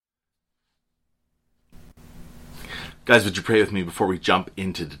Guys, would you pray with me before we jump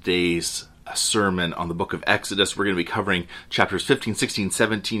into today's sermon on the book of Exodus? We're going to be covering chapters 15, 16,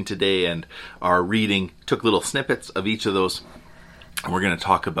 17 today, and our reading took little snippets of each of those. And we're going to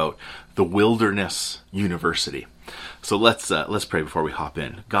talk about the Wilderness University. So let's pray before we hop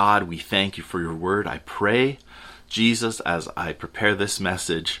in. God, we thank you for your word. I pray, Jesus, as I prepare this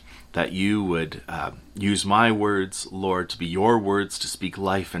message, that you would use my words, Lord, to be your words, to speak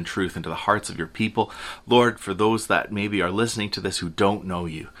life and truth into the hearts of your people. Lord, for those that maybe are listening to this who don't know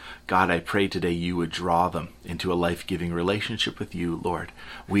you, God, I pray today you would draw them into a life-giving relationship with you, Lord.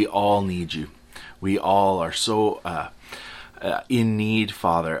 We all need you. We all are so in need,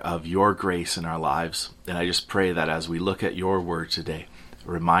 Father, of your grace in our lives. And I just pray that as we look at your word today,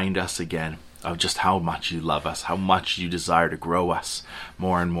 remind us again of just how much you love us, how much you desire to grow us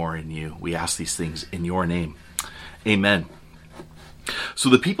more and more in you. We ask these things in your name. Amen. So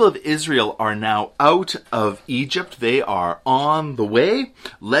the people of Israel are now out of Egypt. They are on the way,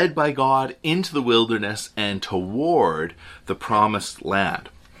 led by God into the wilderness and toward the promised land.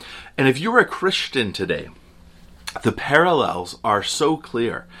 And if you're a Christian today, the parallels are so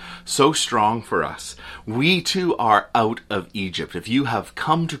clear, so strong for us. We too are out of Egypt. If you have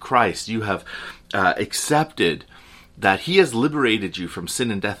come to Christ, you have accepted that he has liberated you from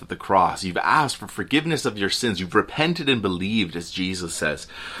sin and death at the cross. You've asked for forgiveness of your sins. You've repented and believed, as Jesus says.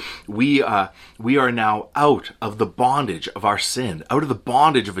 We are now out of the bondage of our sin, out of the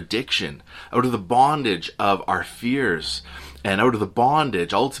bondage of addiction, out of the bondage of our fears, and out of the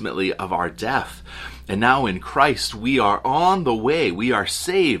bondage, ultimately, of our death. And now in Christ, we are on the way. We are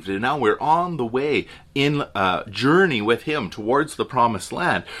saved, and now we're on the way in a journey with him towards the promised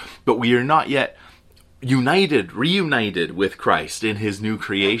land. But we are not yet reunited with Christ in his new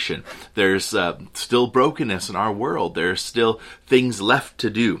creation. There's still brokenness in our world. There's still things left to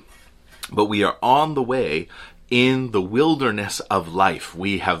do. But we are on the way in the wilderness of life.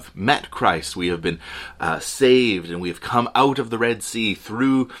 We have met Christ. We have been saved, and we have come out of the Red Sea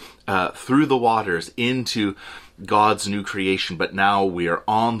through the waters into God's new creation. But now we are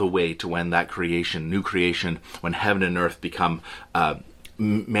on the way to when that new creation, when heaven and earth become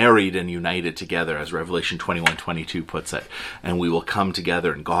married and united together, as Revelation 21:22 puts it. And we will come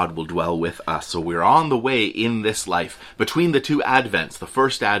together and God will dwell with us. So we're on the way in this life between the two advents, the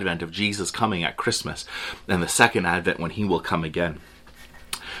first advent of Jesus coming at Christmas and the second advent when he will come again.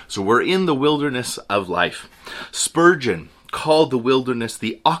 So we're in the wilderness of life. Spurgeon called the wilderness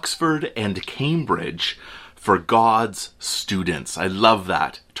the Oxford and Cambridge for God's students. I love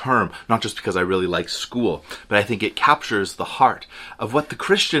that term, not just because I really like school, but I think it captures the heart of what the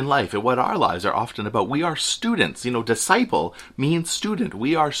Christian life and what our lives are often about. We are students. Disciple means student.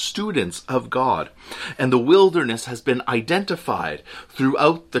 We are students of God. And the wilderness has been identified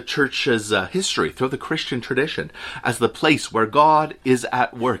throughout the church's history, through the Christian tradition, as the place where God is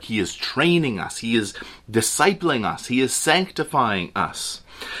at work. He is training us. He is discipling us. He is sanctifying us.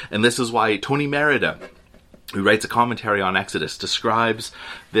 And this is why Tony Merida, who writes a commentary on Exodus, describes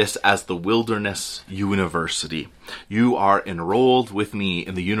this as the Wilderness University. You are enrolled with me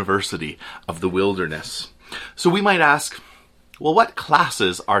in the university of the wilderness. So we might ask, well, what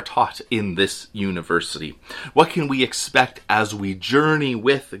classes are taught in this university? What can we expect as we journey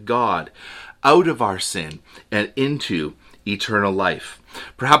with God out of our sin and into eternal life?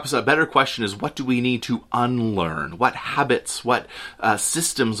 Perhaps a better question is, what do we need to unlearn? What habits, what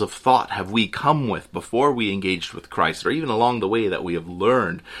systems of thought have we come with before we engaged with Christ, or even along the way that we have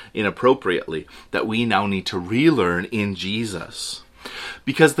learned inappropriately that we now need to relearn in Jesus?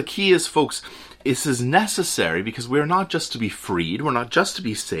 Because the key is, folks, this is necessary because we're not just to be freed, we're not just to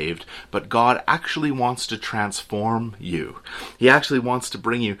be saved, but God actually wants to transform you. He actually wants to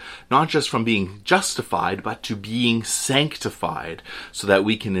bring you not just from being justified, but to being sanctified, so that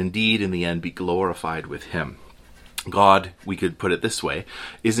we can indeed in the end be glorified with him. God, we could put it this way,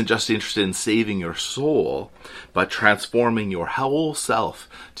 isn't just interested in saving your soul, but transforming your whole self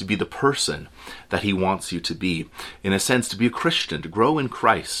to be the person that he wants you to be. In a sense, to be a Christian, to grow in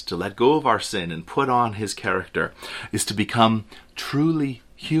Christ, to let go of our sin and put on his character, is to become truly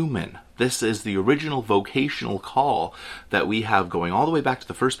human. This is the original vocational call that we have going all the way back to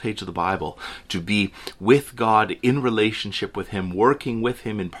the first page of the Bible, to be with God, in relationship with him, working with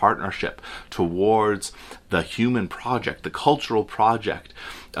him in partnership towards the human project, the cultural project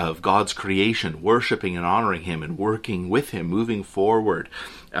of God's creation, worshiping and honoring him and working with him, moving forward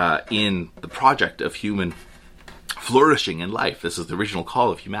in the project of human flourishing in life. This is the original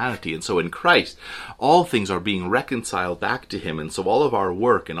call of humanity. And so in Christ, all things are being reconciled back to him. And so all of our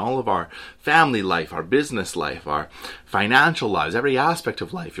work and all of our family life, our business life, our financial lives, every aspect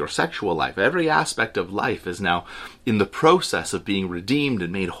of life, your sexual life, every aspect of life is now in the process of being redeemed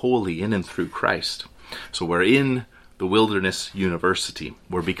and made holy in and through Christ. So we're in the wilderness university.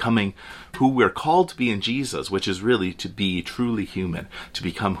 We're becoming who we're called to be in Jesus, which is really to be truly human, to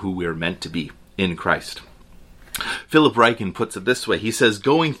become who we're meant to be in Christ. Philip Ryken puts it this way. He says,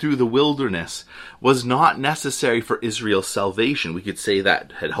 going through the wilderness was not necessary for Israel's salvation. We could say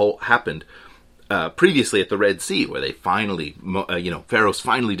that had happened previously at the Red Sea, where they finally, Pharaoh's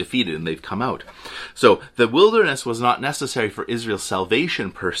finally defeated and they've come out. So the wilderness was not necessary for Israel's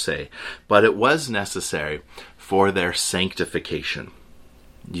salvation per se, but it was necessary for their sanctification.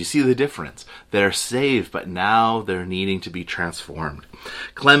 You see the difference? They're saved, but now they're needing to be transformed.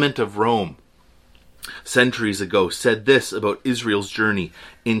 Clement of Rome, centuries ago, said this about Israel's journey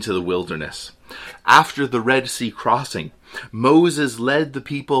into the wilderness. After the Red Sea crossing, Moses led the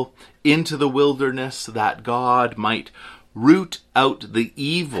people into the wilderness that God might root out the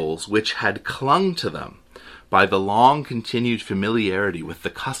evils which had clung to them by the long continued familiarity with the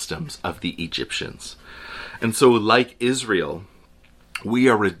customs of the Egyptians. And so, like Israel, we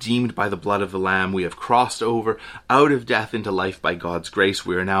are redeemed by the blood of the Lamb. We have crossed over out of death into life by God's grace.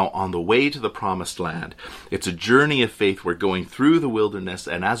 We are now on the way to the promised land. It's a journey of faith. We're going through the wilderness,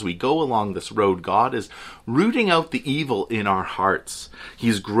 and as we go along this road, God is rooting out the evil in our hearts.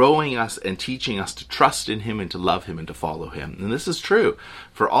 He's growing us and teaching us to trust in him and to love him and to follow him. And this is true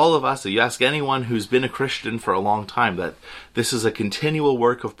for all of us. If you ask anyone who's been a Christian for a long time, that this is a continual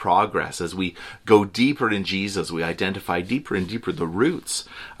work of progress. As we go deeper in Jesus, we identify deeper and deeper the roots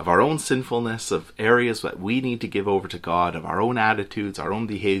of our own sinfulness, of areas that we need to give over to God, of our own attitudes, our own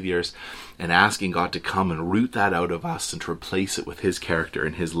behaviors, and asking God to come and root that out of us and to replace it with his character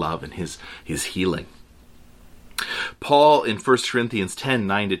and his love and his healing. Paul in 1 Corinthians 10,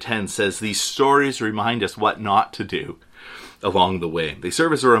 9-10 says, these stories remind us what not to do along the way. They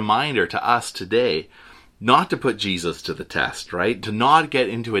serve as a reminder to us today not to put Jesus to the test, right? To not get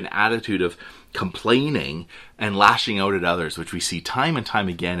into an attitude of complaining and lashing out at others, which we see time and time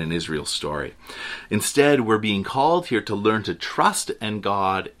again in Israel's story. Instead, we're being called here to learn to trust in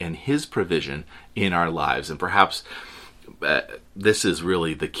God and his provision in our lives. And perhaps this is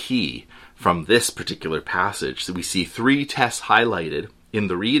really the key from this particular passage. So we see 3 tests highlighted in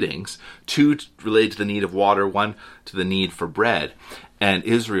the readings, 2 related to the need of water, 1 to the need for bread. And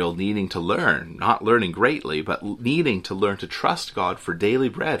Israel needing to learn, not learning greatly, but needing to learn to trust God for daily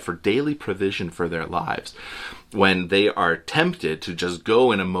bread, for daily provision for their lives. When they are tempted to just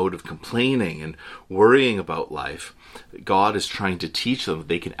go in a mode of complaining and worrying about life, God is trying to teach them that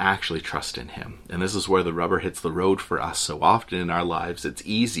they can actually trust in him. And this is where the rubber hits the road for us. So often in our lives, it's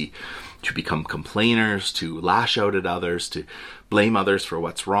easy to become complainers, to lash out at others, to blame others for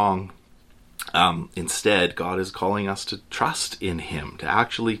what's wrong. Instead, God is calling us to trust in him, to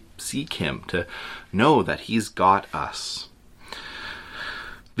actually seek him, to know that he's got us.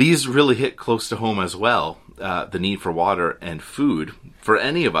 These really hit close to home as well, the need for water and food for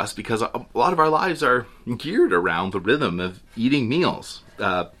any of us, because a lot of our lives are geared around the rhythm of eating meals,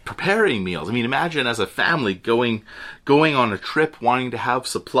 preparing meals. I mean, imagine as a family going on a trip, wanting to have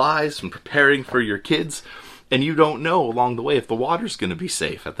supplies and preparing for your kids, and you don't know along the way if the water's going to be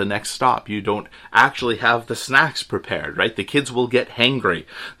safe at the next stop. You don't actually have the snacks prepared, right? The kids will get hangry.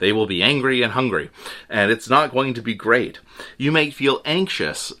 They will be angry and hungry, and it's not going to be great. You may feel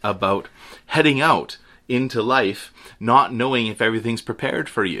anxious about heading out into life, not knowing if everything's prepared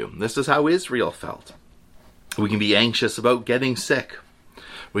for you. This is how Israel felt. We can be anxious about getting sick.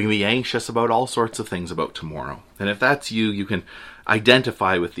 We can be anxious about all sorts of things about tomorrow. And if that's you, you can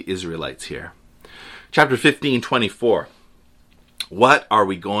identify with the Israelites here. Chapter 15:24. What are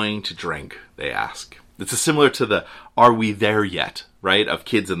we going to drink? They ask. This is similar to the "Are we there yet?" right, of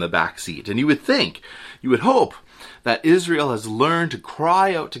kids in the back seat. And you would hope that Israel has learned to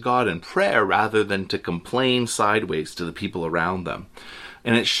cry out to God in prayer rather than to complain sideways to the people around them.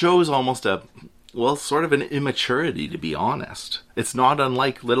 And it shows almost sort of an immaturity, to be honest. It's not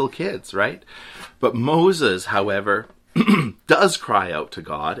unlike little kids, right? But Moses, however, does cry out to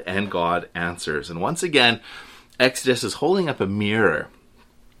God, and God answers. And once again, Exodus is holding up a mirror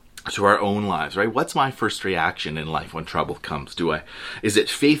to our own lives, right? What's my first reaction in life when trouble comes? Is it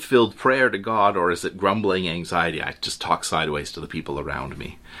faith-filled prayer to God, or is it grumbling anxiety? I just talk sideways to the people around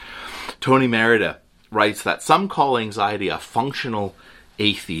me. Tony Merida writes that some call anxiety a functional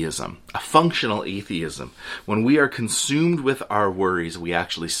atheism. A functional atheism. When we are consumed with our worries, we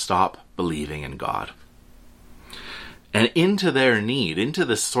actually stop believing in God. And into their need, into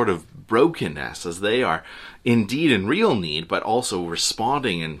this sort of brokenness, as they are indeed in real need, but also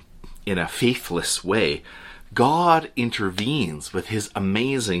responding in a faithless way, God intervenes with his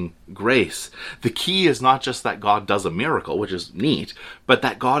amazing grace. The key is not just that God does a miracle, which is neat, but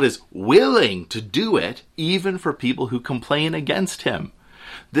that God is willing to do it even for people who complain against him.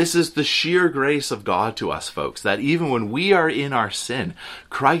 This is the sheer grace of God to us, folks, that even when we are in our sin,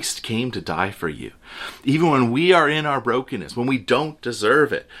 Christ came to die for you. Even when we are in our brokenness, when we don't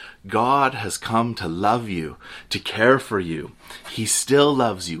deserve it, God has come to love you, to care for you. He still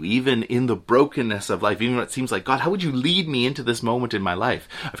loves you, even in the brokenness of life, even when it seems like, God, how would you lead me into this moment in my life?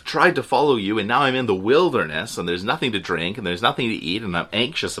 I've tried to follow you, and now I'm in the wilderness, and there's nothing to drink, and there's nothing to eat, and I'm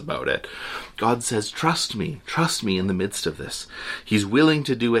anxious about it. God says, trust me in the midst of this. He's willing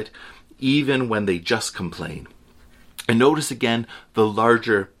to do it, even when they just complain. And notice again the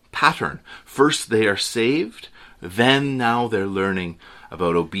larger pattern. First they are saved, then now they're learning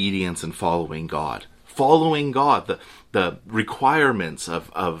about obedience and following God. Following God, the requirements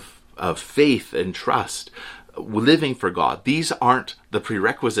of faith and trust, living for God. These aren't the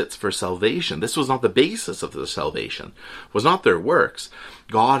prerequisites for salvation. This was not the basis of the salvation. It was not their works.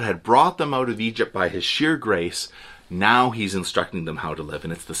 God had brought them out of Egypt by his sheer grace. Now he's instructing them how to live.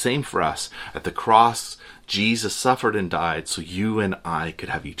 And it's the same for us. At the cross, Jesus suffered and died so you and I could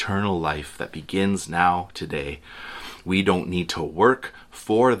have eternal life that begins now, today. We don't need to work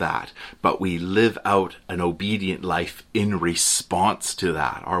for that, but we live out an obedient life in response to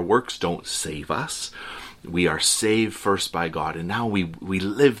that. Our works don't save us. We are saved first by God, and now we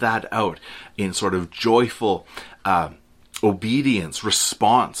live that out in sort of joyful obedience,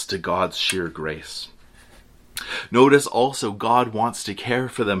 response to God's sheer grace. Notice also God wants to care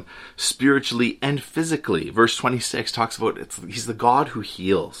for them spiritually and physically. Verse 26 talks about he's the God who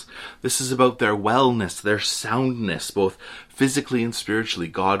heals. This is about their wellness, their soundness, both physically and spiritually.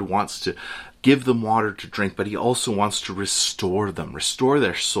 God wants to give them water to drink, but he also wants to restore them, restore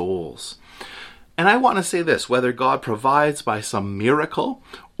their souls. And I want to say this, whether God provides by some miracle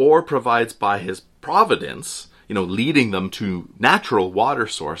or provides by his providence, leading them to natural water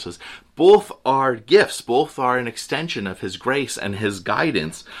sources, both are gifts, both are an extension of his grace and his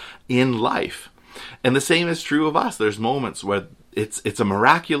guidance in life. And the same is true of us. There's moments where it's a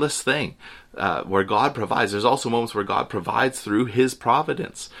miraculous thing where God provides. There's also moments where God provides through his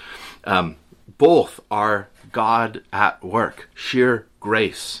providence. Both are God at work, sheer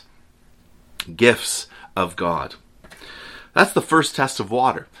grace, gifts of God. That's the first test of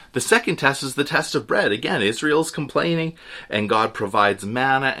water. The second test is the test of bread. Again, Israel's complaining, and God provides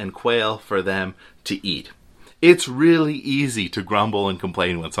manna and quail for them to eat. It's really easy to grumble and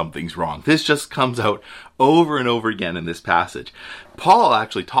complain when something's wrong. This just comes out over and over again in this passage. Paul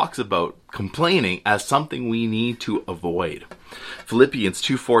actually talks about complaining as something we need to avoid. Philippians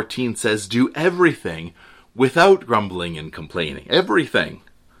 2:14 says, do everything without grumbling and complaining. Everything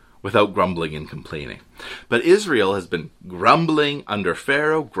without grumbling and complaining. But Israel has been grumbling under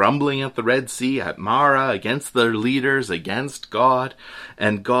Pharaoh, grumbling at the Red Sea, at Marah, against their leaders, against God,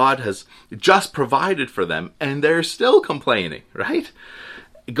 and God has just provided for them, and they're still complaining, right?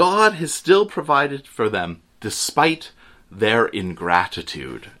 God has still provided for them despite their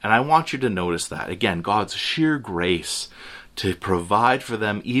ingratitude. And I want you to notice that. Again, God's sheer grace to provide for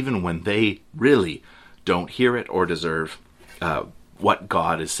them even when they really don't hear it or deserve what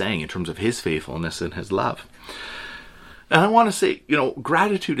God is saying in terms of his faithfulness and his love. And I want to say,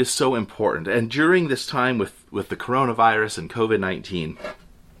 gratitude is so important. And during this time with the coronavirus and COVID-19,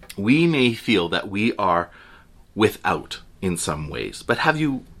 we may feel that we are without in some ways. But have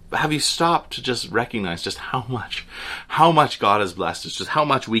you stopped to just recognize just how much God has blessed us, just how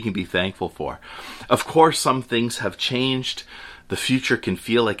much we can be thankful for? Of course, some things have changed. The future can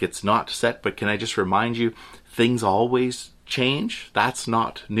feel like it's not set, but can I just remind you, things always change. That's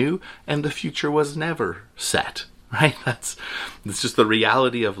not new, and the future was never set, right? It's just the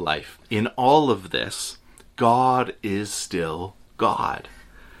reality of life. In all of this, God is still God,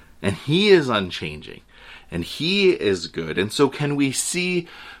 and he is unchanging, and he is good. And so can we see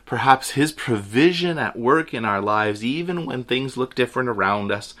perhaps his provision at work in our lives, even when things look different around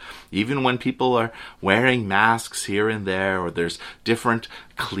us, even when people are wearing masks here and there, or there's different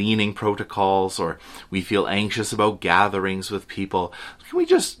cleaning protocols, or we feel anxious about gatherings with people. Can we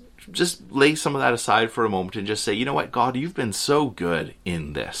just lay some of that aside for a moment and just say, you know what, God, you've been so good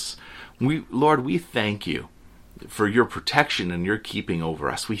in this. Lord, we thank you for your protection and your keeping over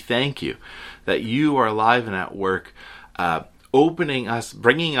us. We thank you that you are alive and at work, opening us,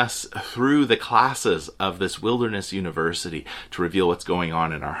 bringing us through the classes of this wilderness university to reveal what's going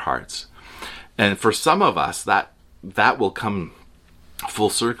on in our hearts. And for some of us, that that will come full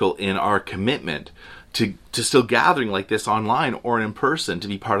circle in our commitment to still gathering like this online or in person to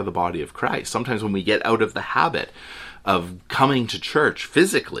be part of the body of Christ. Sometimes when we get out of the habit of coming to church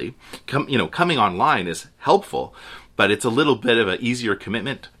physically, coming online is helpful, but it's a little bit of an easier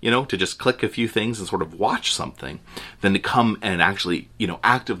commitment, to just click a few things and sort of watch something than to come and actually,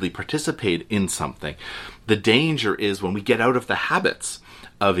 actively participate in something. The danger is when we get out of the habits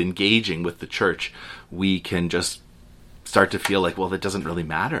of engaging with the church, we can just start to feel like, well, that doesn't really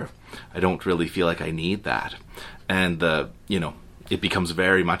matter. I don't really feel like I need that. And it becomes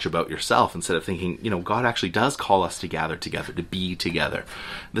very much about yourself instead of thinking, God actually does call us to gather together, to be together.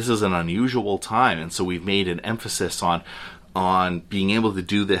 This is an unusual time, and so we've made an emphasis on being able to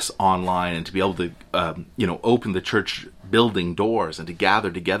do this online and to be able to, open the church building doors and to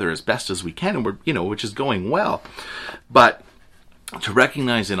gather together as best as we can, and we're, which is going well. But to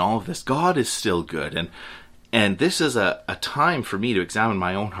recognize in all of this, God is still good, and this is a time for me to examine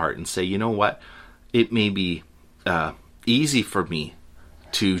my own heart and say, you know what, it may be easy for me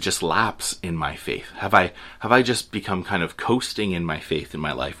to just lapse in my faith. Have I just become kind of coasting in my faith in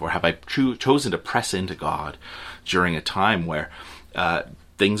my life, or have I chosen to press into God during a time where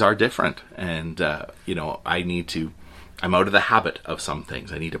things are different, and I'm out of the habit of some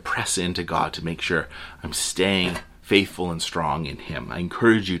things. I need to press into God to make sure I'm staying faithful and strong in Him. I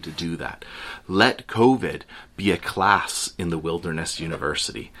encourage you to do that. Let COVID be a class in the Wilderness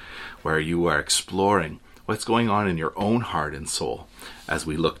University where you are exploring what's going on in your own heart and soul as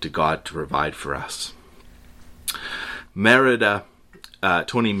we look to God to provide for us.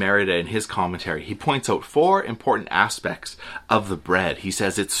 Tony Merida, in his commentary, he points out 4 important aspects of the bread. He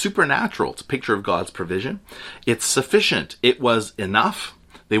says it's supernatural. It's a picture of God's provision. It's sufficient. It was enough.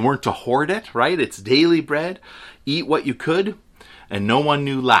 They weren't to hoard it, right? It's daily bread. Eat what you could, and no one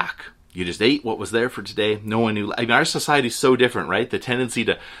knew lack. You just ate what was there for today. No one knew. Our society is so different, right? The tendency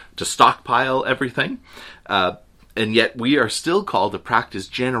to stockpile everything. And yet we are still called to practice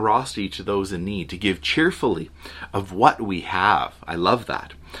generosity to those in need, to give cheerfully of what we have. I love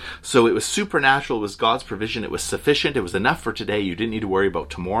that. So it was supernatural. It was God's provision. It was sufficient. It was enough for today. You didn't need to worry about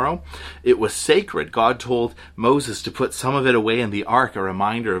tomorrow. It was sacred. God told Moses to put some of it away in the ark, a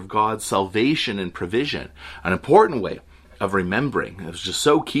reminder of God's salvation and provision. An important way of remembering. It was just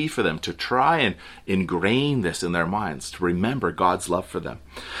so key for them to try and ingrain this in their minds, to remember God's love for them.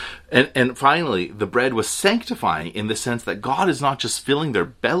 And finally, the bread was sanctifying in the sense that God is not just filling their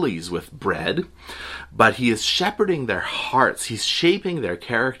bellies with bread, but He is shepherding their hearts. He's shaping their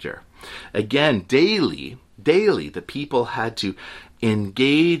character. Again, daily, the people had to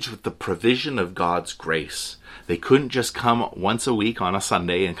engage with the provision of God's grace. They couldn't just come once a week on a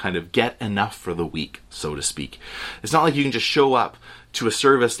Sunday and kind of get enough for the week, so to speak. It's not like you can just show up to a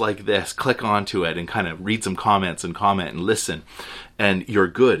service like this, click onto it and kind of read some comments and comment and listen, and you're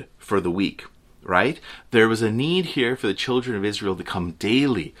good for the week, right? There was a need here for the children of Israel to come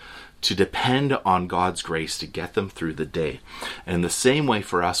daily, to depend on God's grace to get them through the day. And in the same way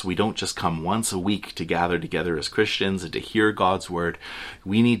for us, we don't just come once a week to gather together as Christians and to hear God's word.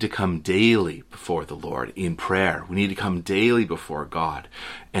 We need to come daily before the Lord in prayer. We need to come daily before God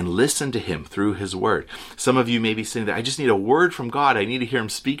and listen to Him through His word. Some of you may be saying that I just need a word from God. I need to hear Him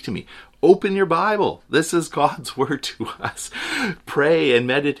speak to me. Open your Bible. This is God's word to us. Pray and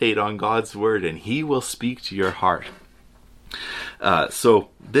meditate on God's word, and He will speak to your heart. So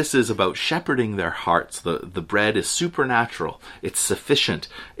this is about shepherding their hearts. The bread is supernatural. It's sufficient.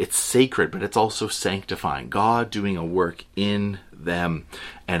 It's sacred, but it's also sanctifying. God doing a work in them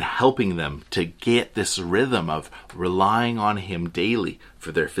and helping them to get this rhythm of relying on Him daily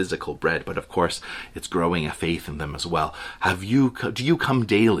for their physical bread. But of course, it's growing a faith in them as well. Do you come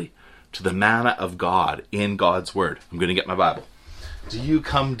daily to the manna of God in God's word? I'm going to get my Bible. Do you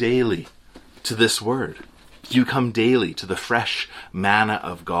come daily to this word? Do you come daily to the fresh manna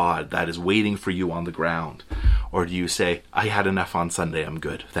of God that is waiting for you on the ground? Or do you say, I had enough on Sunday, I'm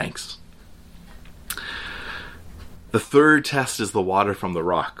good, thanks? The third test is the water from the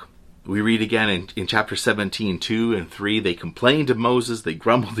rock. We read again in chapter 17, 2 and 3, they complained to Moses, they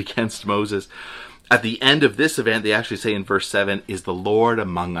grumbled against Moses. At the end of this event, they actually say in verse 7, is the Lord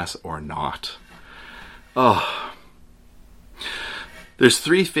among us or not? Oh, there's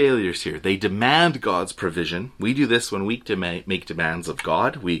 3 failures here. They demand God's provision. We do this when we make demands of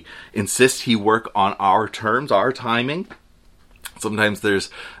God. We insist He work on our terms, our timing. Sometimes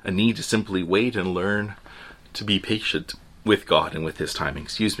there's a need to simply wait and learn to be patient with God and with His timing.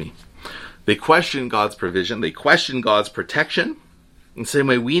 They question God's provision. They question God's protection. In the same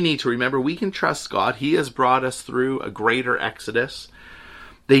way, we need to remember we can trust God. He has brought us through a greater exodus.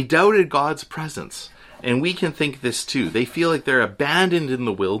 They doubted God's presence And we can think this too. They feel like they're abandoned in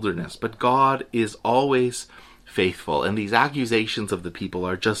the wilderness, but God is always faithful, and these accusations of the people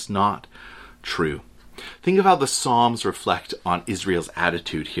are just not true. Think of how the Psalms reflect on Israel's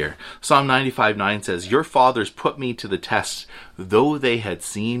attitude here. Psalm 95:9 says, "Your fathers put me to the test, though they had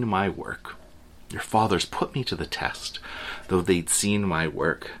seen my work." Your fathers put me to the test, though they'd seen my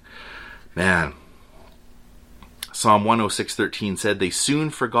work. Man. Psalm 106:13 said, "They soon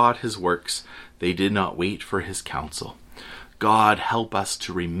forgot his works. They did not wait for his counsel." God, help us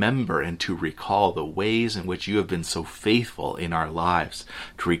to remember and to recall the ways in which you have been so faithful in our lives,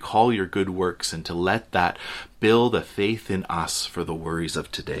 to recall your good works and to let that build a faith in us for the worries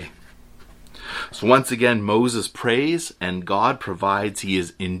of today. So once again, Moses prays and God provides. He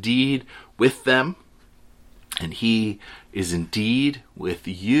is indeed with them, and he is indeed with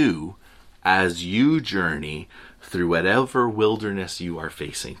you as you journey through whatever wilderness you are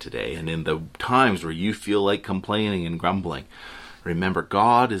facing today. And in the times where you feel like complaining and grumbling, remember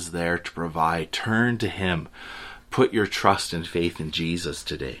God is there to provide. Turn to him. Put your trust and faith in Jesus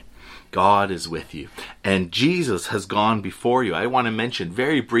today. God is with you. And Jesus has gone before you. I want to mention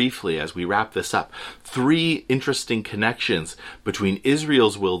very briefly as we wrap this up, 3 interesting connections between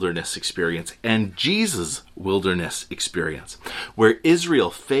Israel's wilderness experience and Jesus' wilderness experience. Where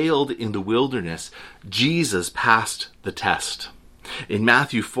Israel failed in the wilderness, Jesus passed the test. In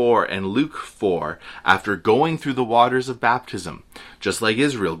Matthew 4 and Luke 4, after going through the waters of baptism, just like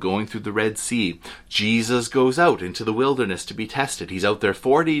Israel going through the Red Sea, Jesus goes out into the wilderness to be tested. He's out there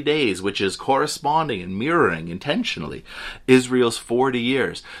 40 days, which is corresponding and mirroring intentionally Israel's 40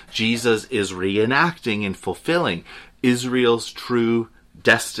 years. Jesus is reenacting and fulfilling Israel's true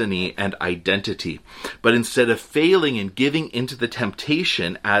destiny and identity. But instead of failing and giving into the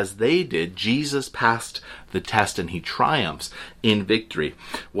temptation as they did, Jesus passed the test and he triumphs in victory.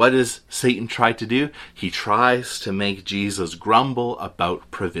 What does Satan try to do? He tries to make Jesus grumble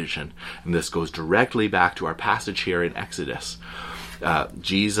about provision. And this goes directly back to our passage here in Exodus.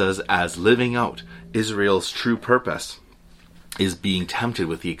 Jesus, as living out Israel's true purpose, is being tempted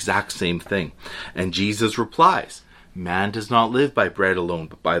with the exact same thing. And Jesus replies, "Man does not live by bread alone,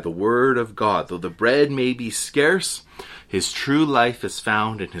 but by the word of God. Though the bread may be scarce, his true life is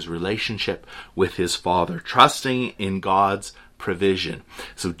found in his relationship with his Father, trusting in God's provision."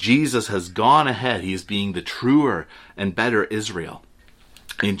 So Jesus has gone ahead. He is being the truer and better Israel.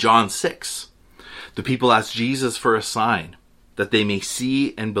 In John 6, the people ask Jesus for a sign that they may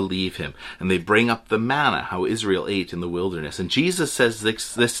see and believe him. And they bring up the manna, how Israel ate in the wilderness. And Jesus says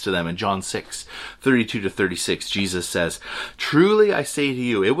this to them in John 6, 32-36. Jesus says, "Truly I say to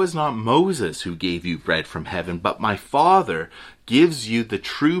you, it was not Moses who gave you bread from heaven, but my Father gives you the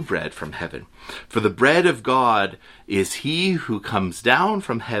true bread from heaven. For the bread of God is he who comes down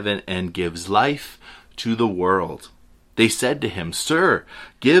from heaven and gives life to the world." They said to him, "Sir,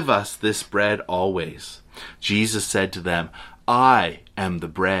 give us this bread always." Jesus said to them, "I am the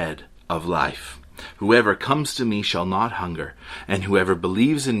bread of life. Whoever comes to me shall not hunger, and whoever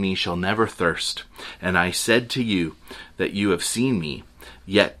believes in me shall never thirst. And I said to you that you have seen me,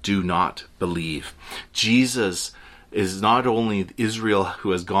 yet do not believe." Jesus is not only Israel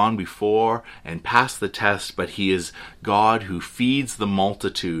who has gone before and passed the test, but he is God who feeds the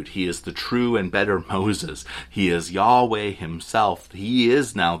multitude. He is the true and better Moses. He is Yahweh himself. He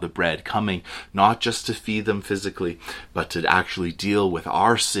is now the bread coming, not just to feed them physically, but to actually deal with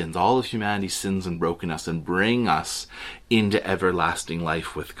our sins, all of humanity's sins and brokenness, and bring us into everlasting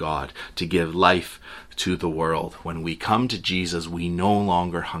life with God, to give life to the world. When we come to Jesus, we no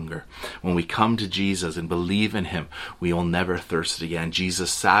longer hunger. When we come to Jesus and believe in him, we will never thirst again.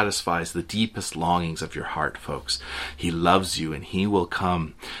 Jesus satisfies the deepest longings of your heart, folks. He loves you, and he will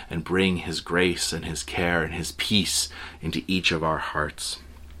come and bring his grace and his care and his peace into each of our hearts.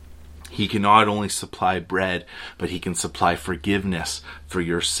 He can not only supply bread, but he can supply forgiveness for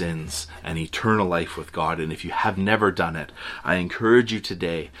your sins and eternal life with God. And if you have never done it, I encourage you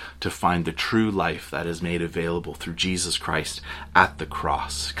today to find the true life that is made available through Jesus Christ at the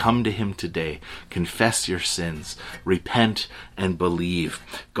cross. Come to him today. Confess your sins. Repent and believe.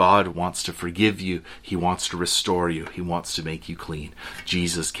 God wants to forgive you. He wants to restore you. He wants to make you clean.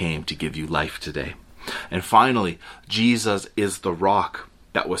 Jesus came to give you life today. And finally, Jesus is the rock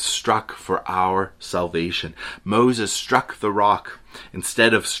that was struck for our salvation. Moses struck the rock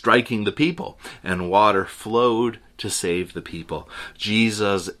instead of striking the people, and water flowed to save the people.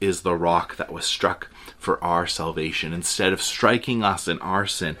 Jesus is the rock that was struck for our salvation. Instead of striking us in our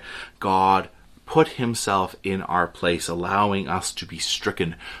sin, God put himself in our place, allowing us to be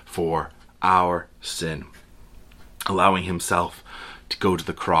stricken for our sin, allowing himself to go to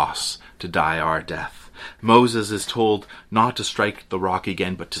the cross to die our death. Moses is told not to strike the rock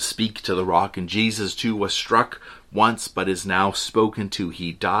again, but to speak to the rock. And Jesus too was struck once, but is now spoken to.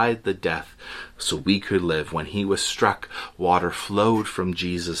 He died the death so we could live. When he was struck, water flowed from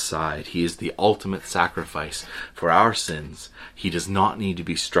Jesus' side. He is the ultimate sacrifice for our sins. He does not need to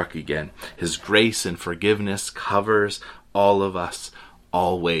be struck again. His grace and forgiveness covers all of us,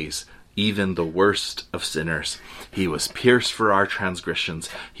 always, even the worst of sinners. He was pierced for our transgressions.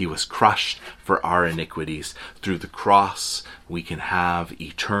 He was crushed for our iniquities. Through the cross, we can have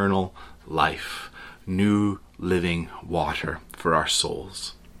eternal life, new living water for our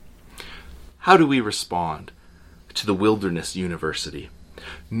souls. How do we respond to the Wilderness University?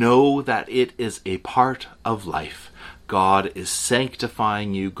 Know that it is a part of life. God is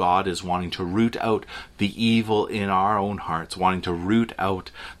sanctifying you. God is wanting to root out the evil in our own hearts, wanting to root out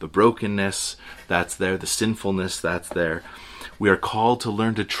the brokenness that's there, the sinfulness that's there. We are called to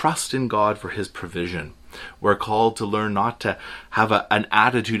learn to trust in God for his provision. We're called to learn not to have an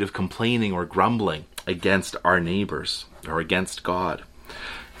attitude of complaining or grumbling against our neighbors or against God.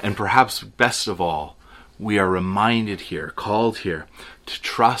 And perhaps best of all, we are reminded here, called here, to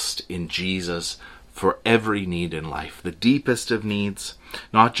trust in Jesus for every need in life, the deepest of needs,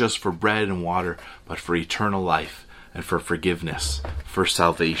 not just for bread and water, but for eternal life and for forgiveness, for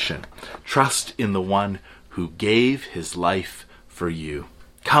salvation. Trust in the one who gave his life for you.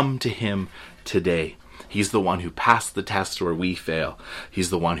 Come to him today. He's the one who passed the test where we fail. He's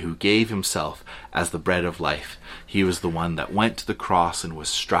the one who gave himself as the bread of life. He was the one that went to the cross and was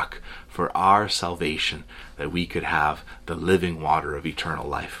struck for our salvation, that we could have the living water of eternal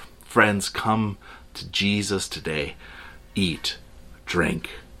life. Friends, come to Jesus today. Eat, drink,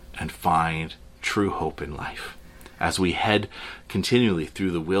 and find true hope in life. As we head continually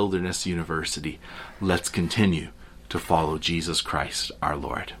through the Wilderness University, let's continue to follow Jesus Christ our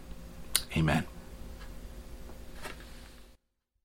Lord. Amen.